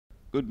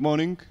Good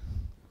morning.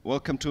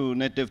 Welcome to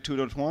Netdev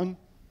 2.1.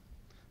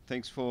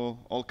 Thanks for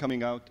all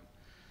coming out.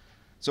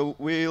 So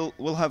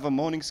we'll have a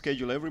morning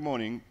schedule every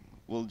morning.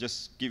 We'll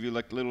just give you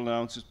like little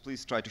announcements.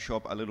 Please try to show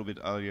up a little bit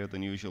earlier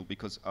than usual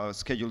because our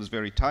schedule is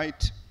very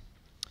tight.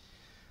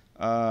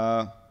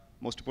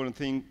 Most important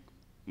thing,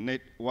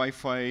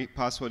 Wi-Fi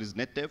password is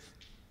Netdev.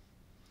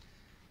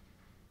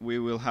 We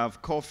will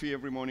have coffee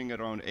every morning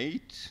around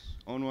 8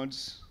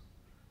 onwards,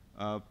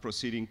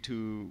 proceeding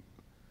to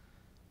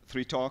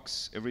 3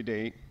 talks every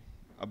day,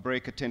 a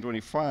break at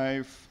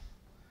 10:25,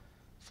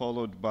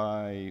 followed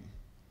by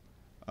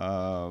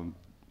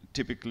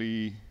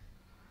typically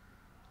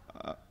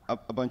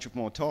a bunch of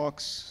more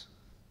talks,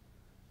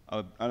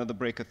 another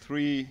break at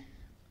 3.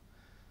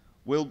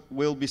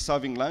 We'll be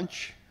serving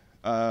lunch.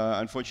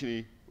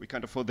 Unfortunately, we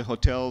can't afford the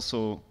hotel,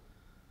 so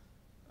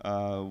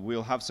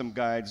we'll have some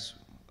guides.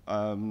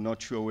 I'm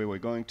not sure where we're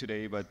going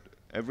today, but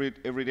every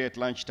day at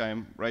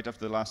lunchtime, right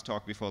after the last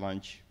talk before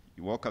lunch,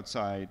 you walk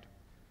outside.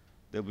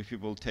 There'll be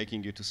people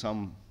taking you to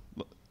some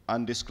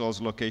undisclosed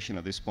location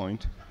at this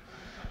point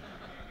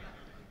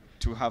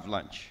to have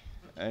lunch.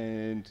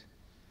 And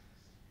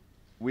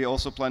we're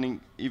also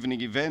planning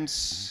evening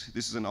events.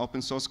 This is an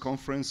open source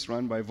conference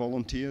run by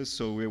volunteers,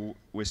 so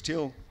we're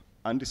still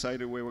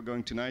undecided where we're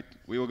going tonight.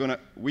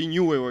 We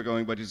knew where we're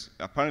going, but it's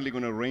apparently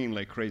going to rain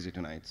like crazy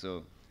tonight,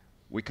 so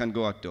we can't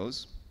go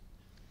outdoors.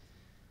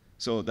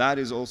 So that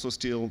is also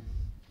still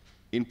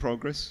in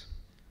progress.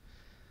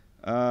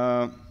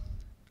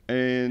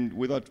 And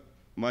without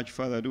much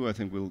further ado, I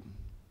think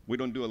we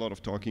don't do a lot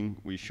of talking,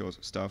 we show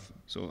stuff.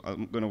 So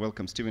I'm going to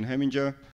welcome Stephen Heminger,